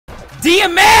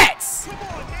DMX!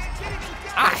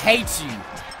 I hate you.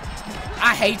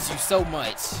 I hate you so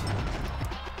much.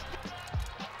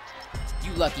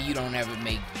 You lucky you don't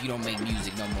make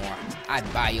music no more.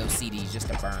 I'd buy your CDs just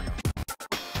to burn them.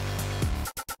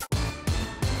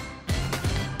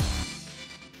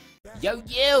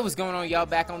 Yo, what's going on, y'all?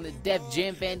 Back on the Def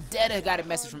Jam Vendetta. Got a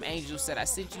message from Angel, said I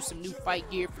sent you some new fight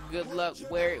gear for good luck.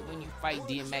 Wear it when you fight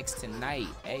DMX tonight.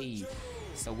 Hey,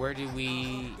 so where did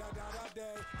we...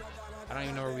 I don't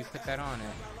even know where we put that on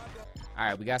at.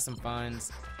 Alright, we got some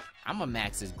funds. I'ma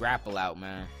max his grapple out,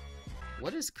 man.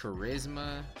 What does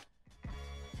charisma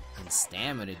and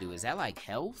stamina do? Is that like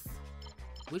health?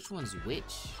 Which one's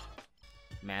which?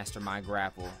 Master my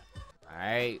grapple.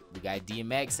 Alright, we got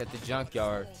DMX at the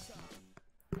junkyard.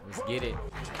 Let's get it.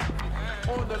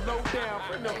 On the low down,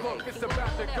 bring the hook, it's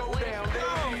about to go down,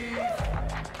 ladies.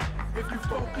 If you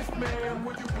focus, man,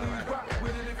 would you please rock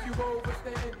with it if you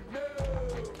overstand? No.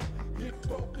 Get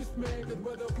focused, man, cause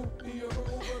whether hoop me or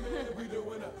over, man, we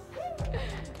doing us.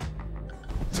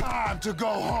 Time to go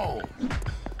home.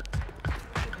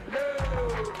 No.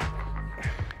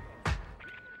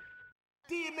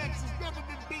 DMX has never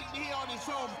been beaten here on his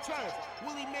home turf.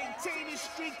 Will he maintain his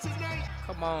streak tonight?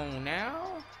 Come on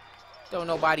now. Don't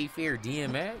nobody fear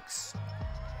DMX.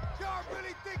 Y'all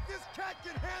really think this cat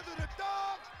can handle the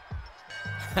dog?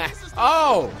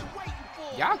 Oh!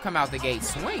 Y'all come out the gate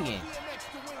swinging.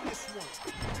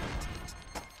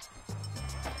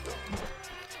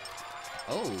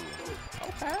 Oh,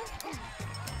 okay.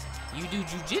 You do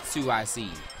jujitsu, I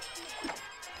see.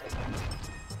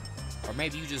 Or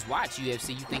maybe you just watch UFC,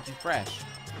 you think you fresh.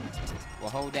 Well,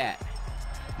 hold that.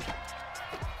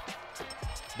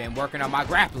 Been working on my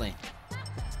grappling.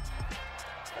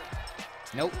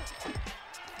 Nope.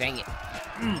 Dang it.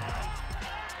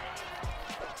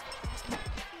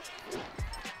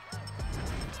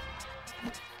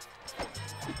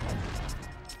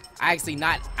 I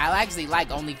actually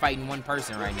like only fighting one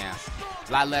person right now.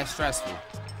 A lot less stressful.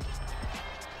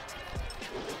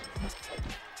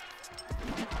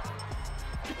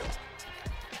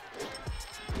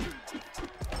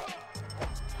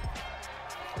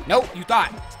 Nope, you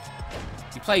thought.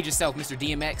 You played yourself, Mr.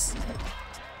 DMX.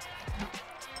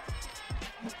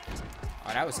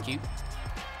 Oh, that was cute.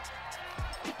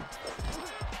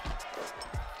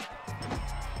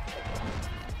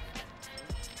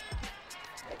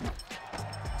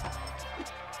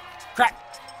 Crack!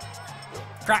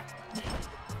 Crack!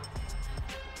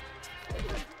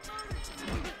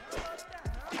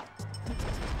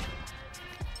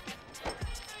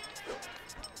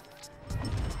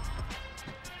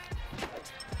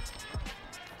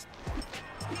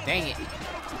 Dang it.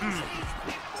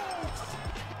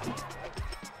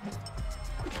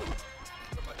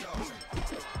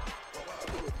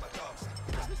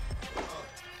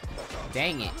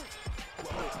 Dang it.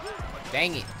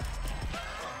 Dang it.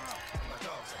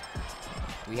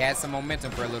 We had some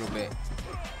momentum for a little bit.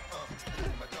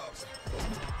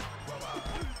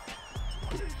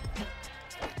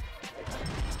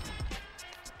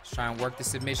 Let's try and work the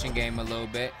submission game a little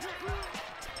bit.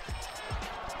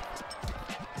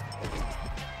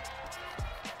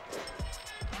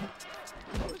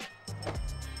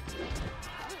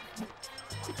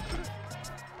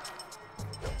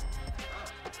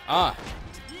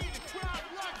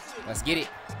 Let's get it.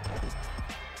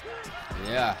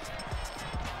 Yeah.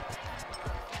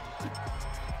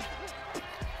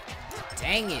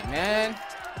 Dang it, man.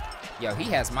 Yo, he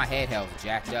has my head health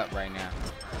jacked up right now.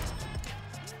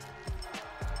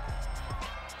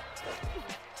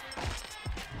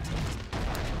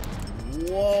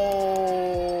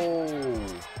 Whoa.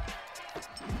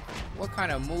 What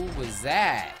kind of move was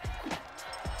that?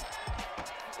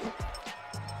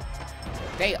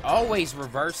 They always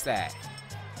reverse that.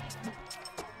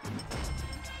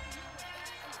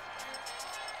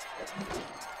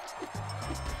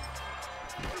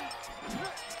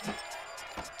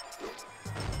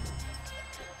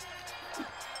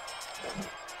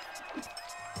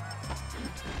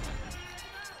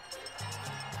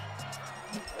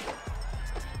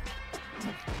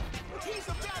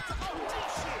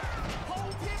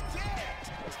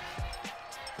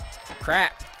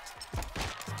 Crap.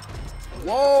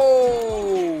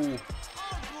 Whoa.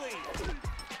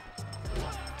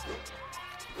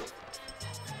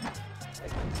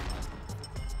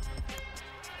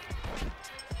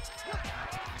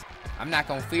 I'm not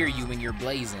gonna fear you when you're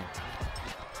blazing.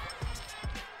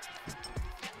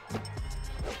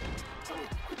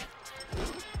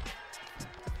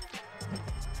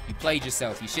 You played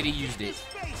yourself. You should have used it.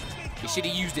 You should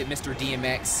have used it, Mr.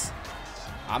 DMX.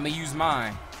 I'ma use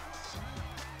mine.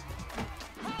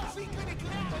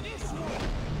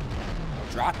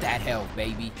 Drop that health,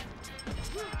 baby.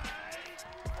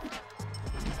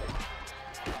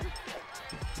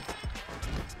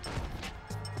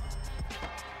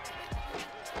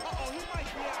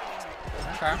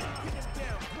 Okay.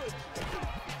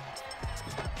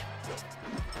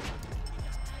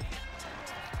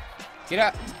 Get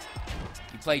up.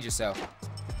 You played yourself.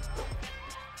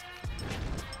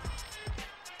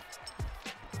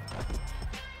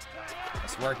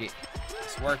 Let's work it.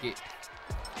 Let's work it.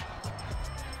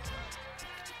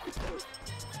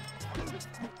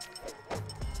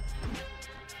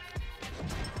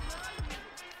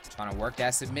 Trying to work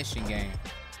that submission game.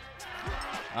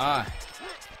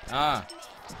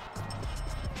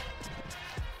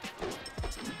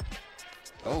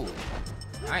 Oh,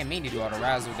 I didn't mean to do all the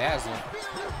razzle dazzle.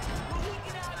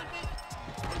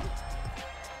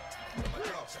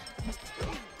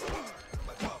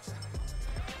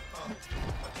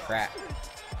 Crap.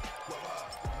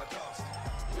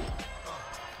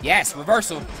 Yes,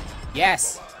 reversal.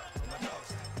 Yes.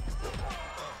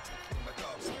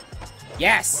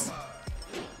 Yes.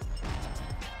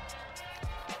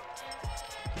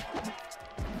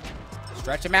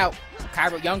 Stretch him out.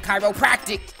 Young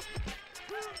chiropractic.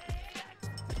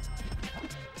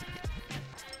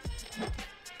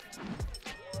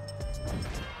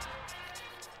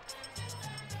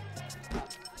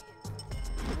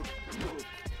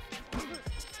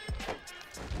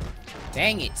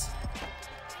 Dang it.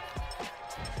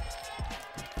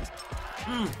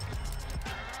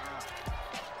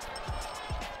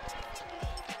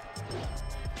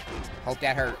 Hope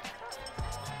that hurt.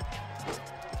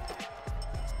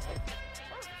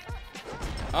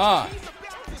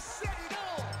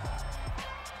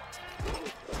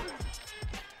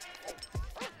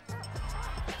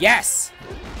 Yes.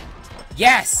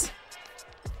 Yes.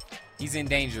 He's in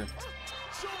danger.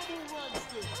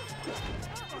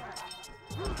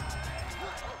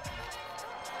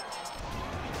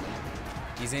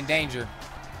 He's in danger.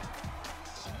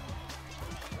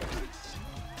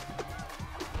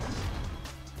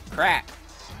 Crap.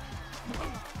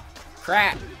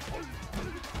 Crap.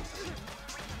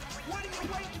 What are you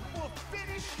waiting for?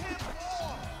 Finish him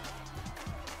off.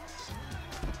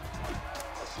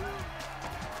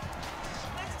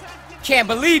 Can't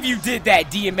believe you did that,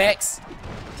 DMX.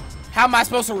 How am I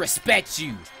supposed to respect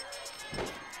you?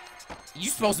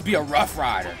 You supposed to be a Rough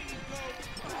Rider.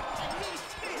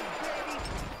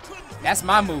 That's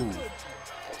my move.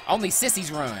 Only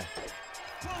sissies run.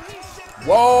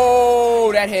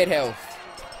 Whoa, that head health.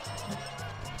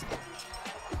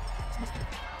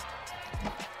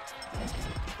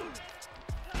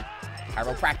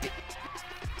 Chiropractic.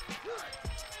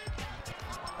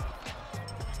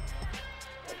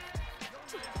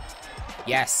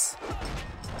 Yes.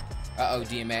 Uh-oh,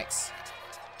 DMX.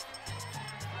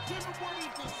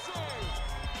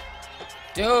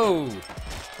 Dude.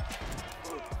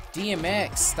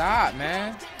 DMX, stop,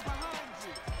 man.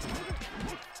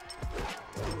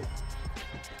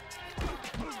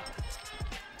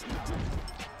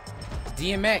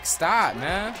 DMX, stop,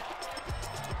 man.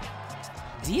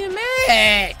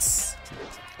 DMX!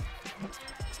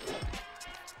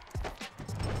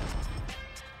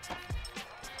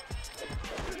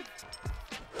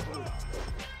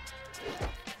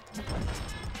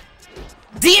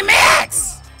 DMX!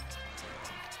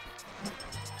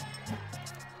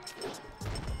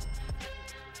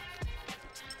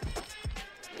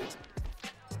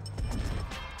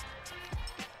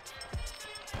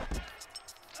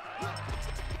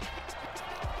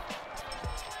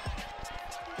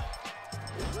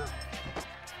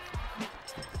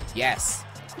 Yes.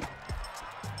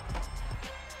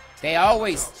 They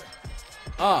always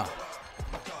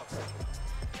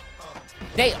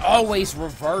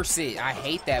reverse it. I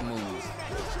hate that move.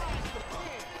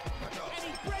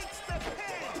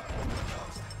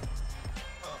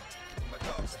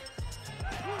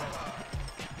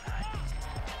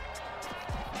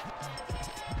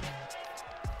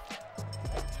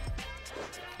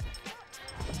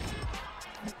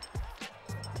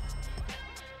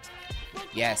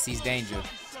 Yes, he's danger.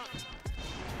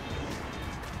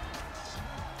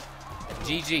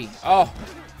 GG. Oh.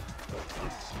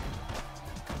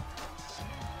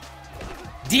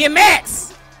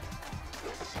 DMX!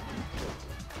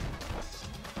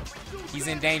 He's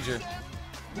in danger.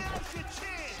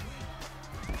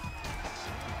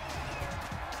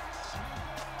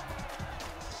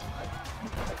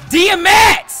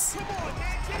 DMX!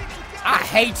 I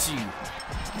hate you.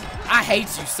 I hate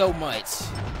you so much.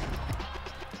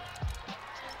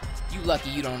 You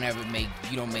lucky you don't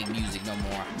make music no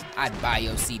more. I'd buy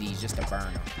your CDs just to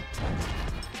burn them.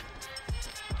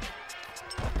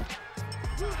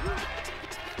 He's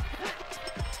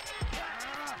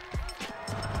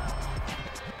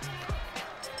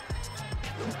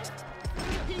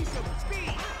a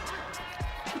beast.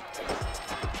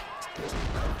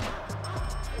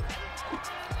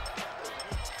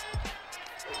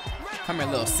 Come here,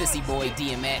 little sissy boy,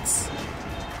 DMX.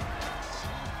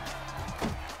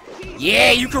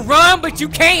 Yeah, you can run, but you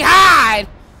can't hide.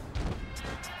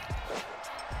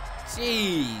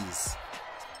 Jeez.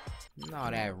 All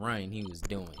that running he was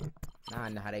doing. Now I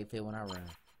know how they feel when I run.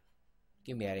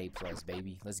 Give me that A+,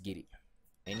 baby. Let's get it.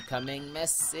 Incoming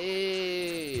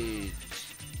message.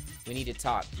 We need to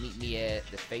talk. Meet me at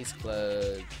the Face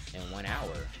Club in 1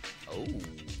 hour. Oh.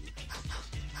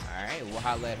 Alright, we'll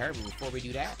holler at her, but before we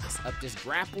do that, let's up this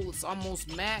grapple. It's almost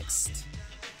maxed.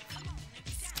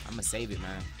 I'm gonna save it,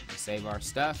 man. We'll save our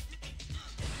stuff.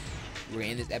 We're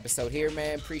gonna end this episode here,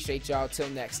 man. Appreciate y'all. Till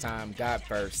next time. God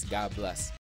first. God bless.